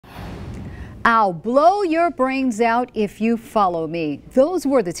I'll blow your brains out if you follow me. Those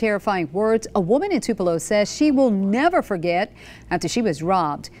were the terrifying words a woman in Tupelo says she will never forget after she was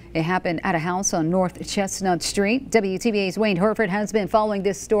robbed. It happened at a house on North Chestnut Street. WTVA's Wayne Herford has been following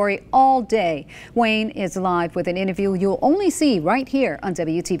this story all day. Wayne is live with an interview you'll only see right here on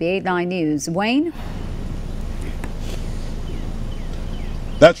WTVA 9 News. Wayne?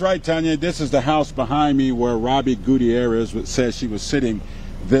 That's right, Tanya. This is the house behind me where Robbie Gutierrez says she was sitting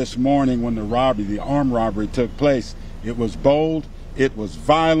this morning when the armed robbery took place. It was bold, it was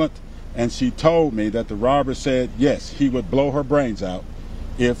violent, and she told me that the robber said, yes, he would blow her brains out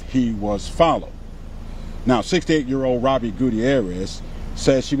if he was followed. Now, 68-year-old Robbie Gutierrez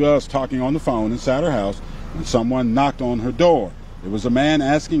says she was talking on the phone inside her house when someone knocked on her door. It was a man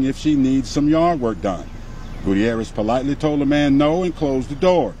asking if she needs some yard work done. Gutierrez politely told the man no and closed the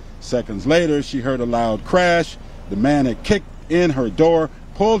door. Seconds later, she heard a loud crash. The man had kicked in her door,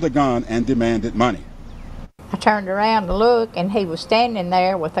 pulled a gun, and demanded money. I turned around to look, and he was standing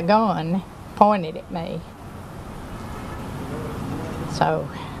there with a gun pointed at me. So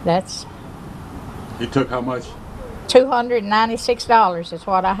that's... He took how much? $296 is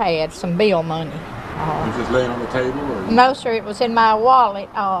what I had, some bill money. You just laying on the table? Or no, sir, it was in my wallet.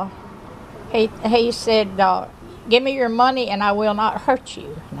 He said, give me your money and I will not hurt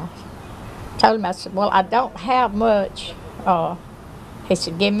you. And I told him, I said, well, I don't have much. He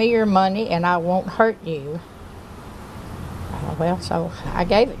said, give me your money and I won't hurt you. Well, so I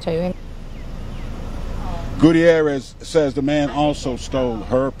gave it to him. Gutierrez says the man also stole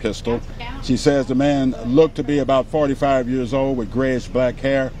her pistol. She says the man looked to be about 45 years old with grayish black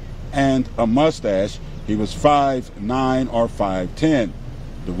hair and a mustache. He was 5'9" or 5'10".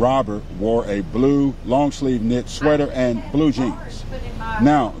 The robber wore a blue long-sleeve knit sweater and blue jeans.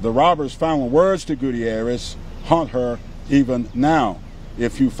 Now, the robber's final words to Gutierrez haunt her even now.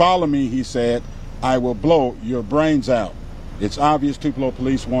 If you follow me, he said, I will blow your brains out. It's obvious Tupelo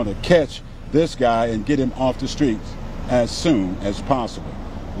police want to catch this guy and get him off the streets as soon as possible.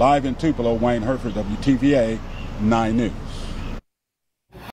 Live in Tupelo, Wayne Herford, WTVA 9 News.